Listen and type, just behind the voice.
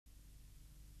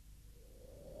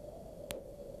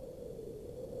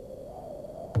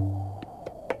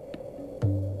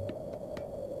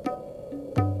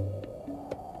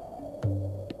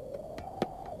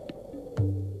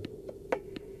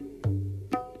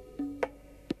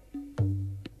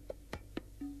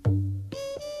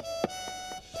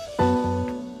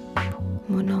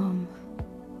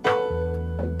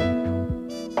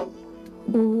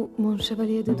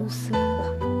chevalier de douceur,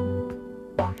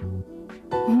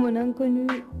 mon inconnu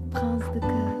prince de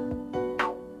cœur.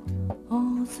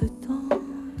 En ce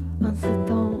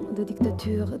temps de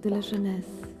dictature de la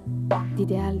jeunesse,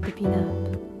 d'idéal de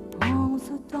pin-up, en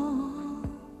ce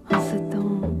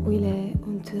temps où il est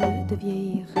honteux de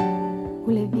vieillir, où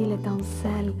les villes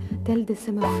étincellent tels des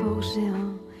sémaphores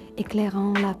géants,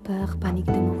 éclairant la peur panique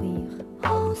de mourir.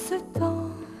 En ce temps,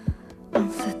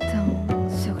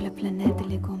 sur la planète de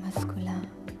l'ego masculin,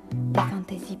 des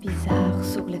fantaisies bizarres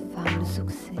sur les femmes, le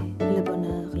succès, le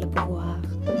bonheur, le pouvoir,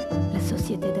 la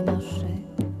société de marché,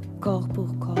 corps pour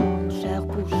corps, chair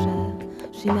pour chair,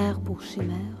 chimère pour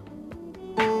chimère.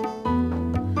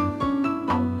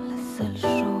 La seule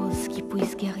chose qui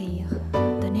puisse guérir,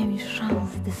 donner une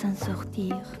chance de s'en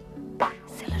sortir,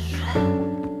 c'est le jeu,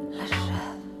 le jeu,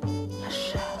 le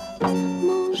jeu.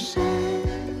 Mon cher,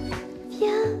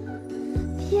 viens,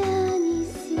 viens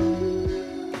ici.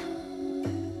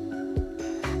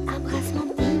 Embrasse mon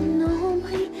petit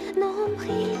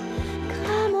nombril,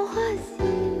 crame mon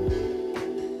racine.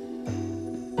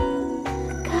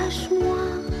 Cache-moi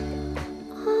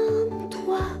en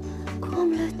toi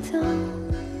comme le temps.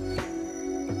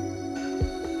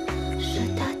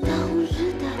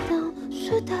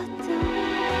 Je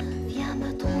t'attends, viens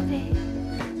me trouver,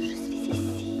 je suis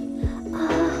ici, en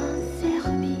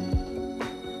Serbie.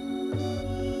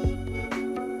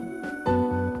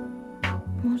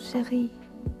 Mon chéri,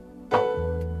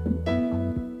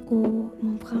 ou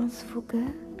mon prince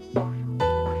fougueux,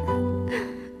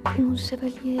 mon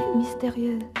chevalier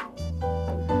mystérieux,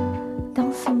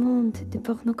 dans ce monde de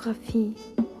pornographie,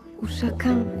 où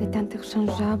chacun est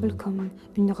interchangeable comme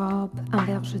une robe, un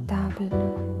verre jetable,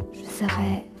 je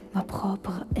serai ma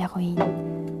propre héroïne,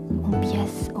 une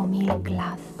pièce aux 1000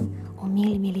 glaces, aux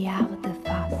 1000 milliards de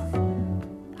faces,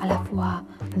 à la fois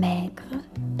maigre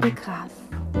et grasse,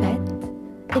 bête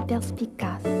et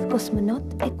perspicace,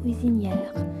 cosmonaute et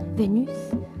cuisinière, Vénus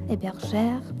et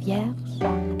bergère, vierge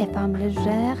et femme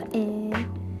légère et...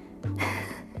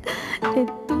 et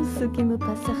tout ce qui me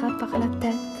passera par la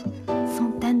tête.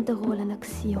 Centaines de rôles en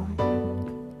action,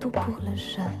 tout pour le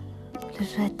jeu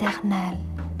éternel,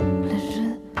 le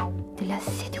jeu de la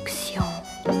séduction.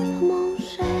 Mon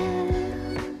cher,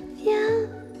 viens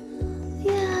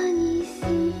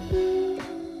ici.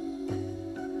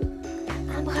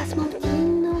 Embrasse mon petit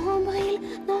nombril,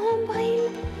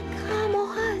 crame mon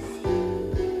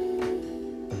racine.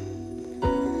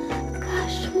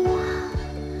 Cache-moi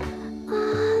en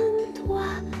toi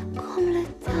comme le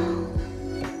temps.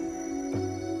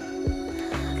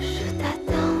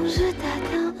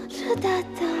 Je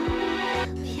t'attends,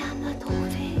 viens me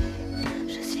trouver,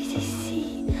 je suis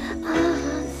ici,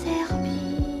 en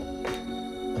Serbie.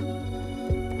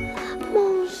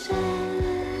 Mon cher,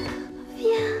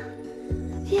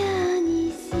 viens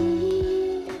ici.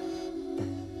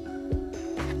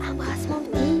 Embrasse mon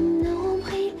petit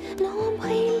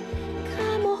nombril,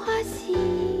 crame mon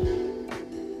racine.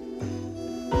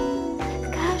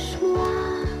 Cache-moi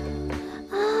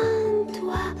en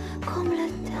toi comme le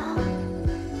temps.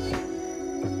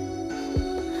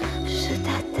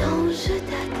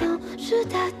 Je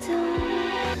t'attends,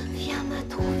 viens me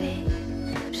trouver,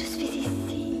 je suis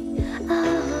ici, en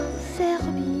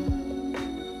Serbie.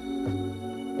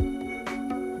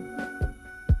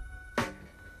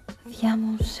 Viens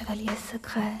mon chevalier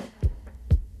secret,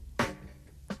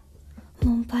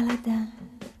 mon paladin.